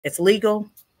It's legal.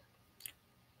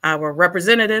 Our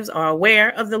representatives are aware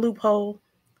of the loophole.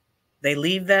 They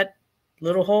leave that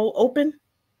little hole open.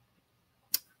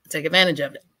 Take advantage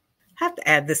of it. I have to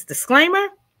add this disclaimer.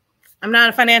 I'm not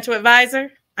a financial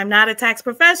advisor. I'm not a tax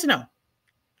professional.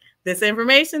 This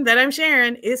information that I'm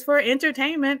sharing is for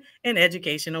entertainment and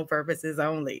educational purposes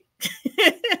only.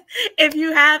 If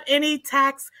you have any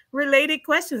tax-related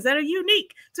questions that are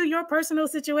unique to your personal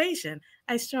situation,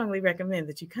 I strongly recommend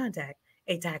that you contact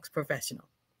a tax professional.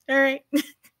 All right?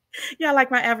 Y'all like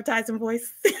my advertising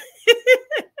voice?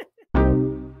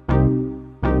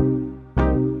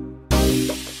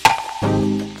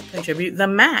 Contribute the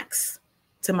max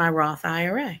to my Roth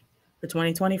IRA. For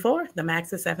 2024, the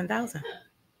max is $7,000.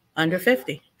 Under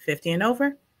 50 and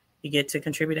over, you get to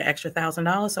contribute an extra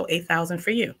 $1,000, so $8,000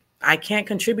 for you. I can't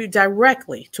contribute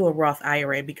directly to a Roth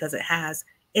IRA because it has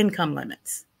income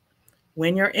limits.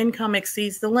 When your income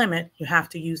exceeds the limit, you have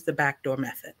to use the backdoor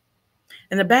method.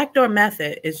 And the backdoor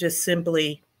method is just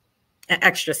simply an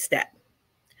extra step.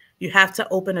 You have to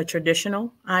open a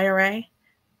traditional IRA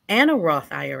and a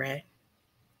Roth IRA.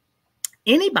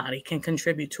 Anybody can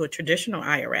contribute to a traditional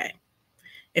IRA.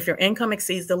 If your income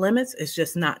exceeds the limits, it's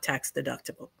just not tax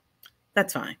deductible.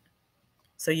 That's fine.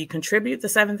 So you contribute the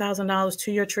 $7,000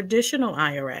 to your traditional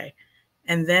IRA,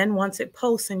 and then once it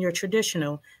posts in your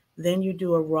traditional, then you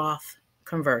do a Roth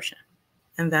conversion.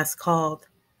 And that's called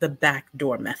the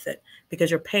backdoor method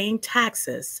because you're paying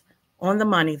taxes on the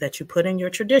money that you put in your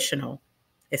traditional.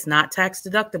 It's not tax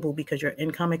deductible because your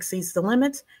income exceeds the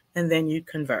limits, and then you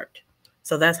convert.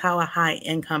 So that's how a high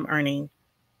income earning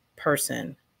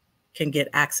person can get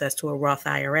access to a Roth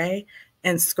IRA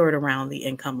and skirt around the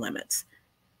income limits.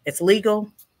 It's legal.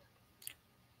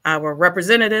 Our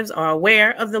representatives are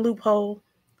aware of the loophole.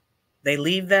 They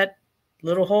leave that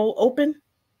little hole open.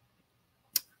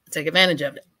 Take advantage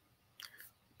of it.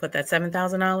 Put that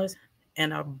 $7,000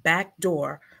 in a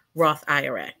backdoor Roth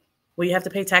IRA. Will you have to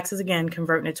pay taxes again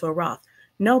converting it to a Roth?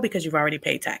 No, because you've already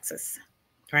paid taxes,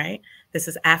 right? This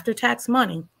is after-tax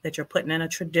money that you're putting in a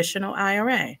traditional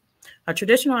IRA. A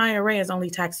traditional IRA is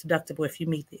only tax deductible if you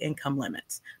meet the income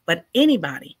limits, but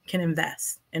anybody can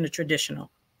invest in a traditional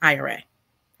IRA,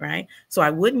 right? So I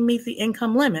wouldn't meet the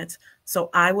income limits, so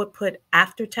I would put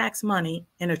after-tax money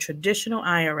in a traditional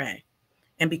IRA.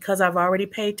 And because I've already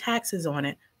paid taxes on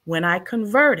it, when I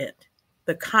convert it,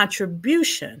 the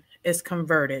contribution is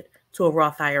converted to a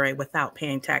Roth IRA without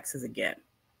paying taxes again.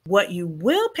 What you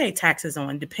will pay taxes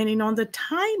on, depending on the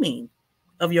timing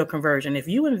of your conversion, if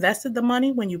you invested the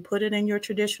money when you put it in your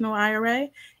traditional IRA,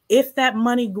 if that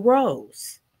money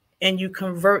grows and you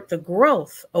convert the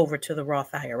growth over to the Roth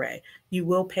IRA, you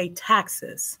will pay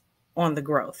taxes on the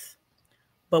growth.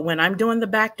 But when I'm doing the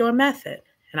backdoor method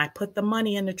and I put the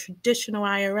money in the traditional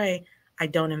IRA, I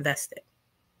don't invest it.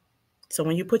 So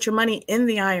when you put your money in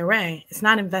the IRA, it's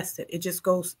not invested. It just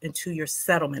goes into your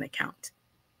settlement account.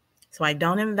 So I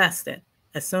don't invest it.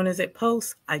 As soon as it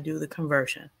posts, I do the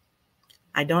conversion.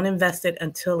 I don't invest it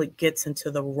until it gets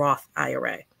into the Roth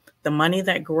IRA. The money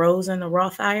that grows in the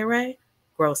Roth IRA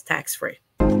grows tax-free.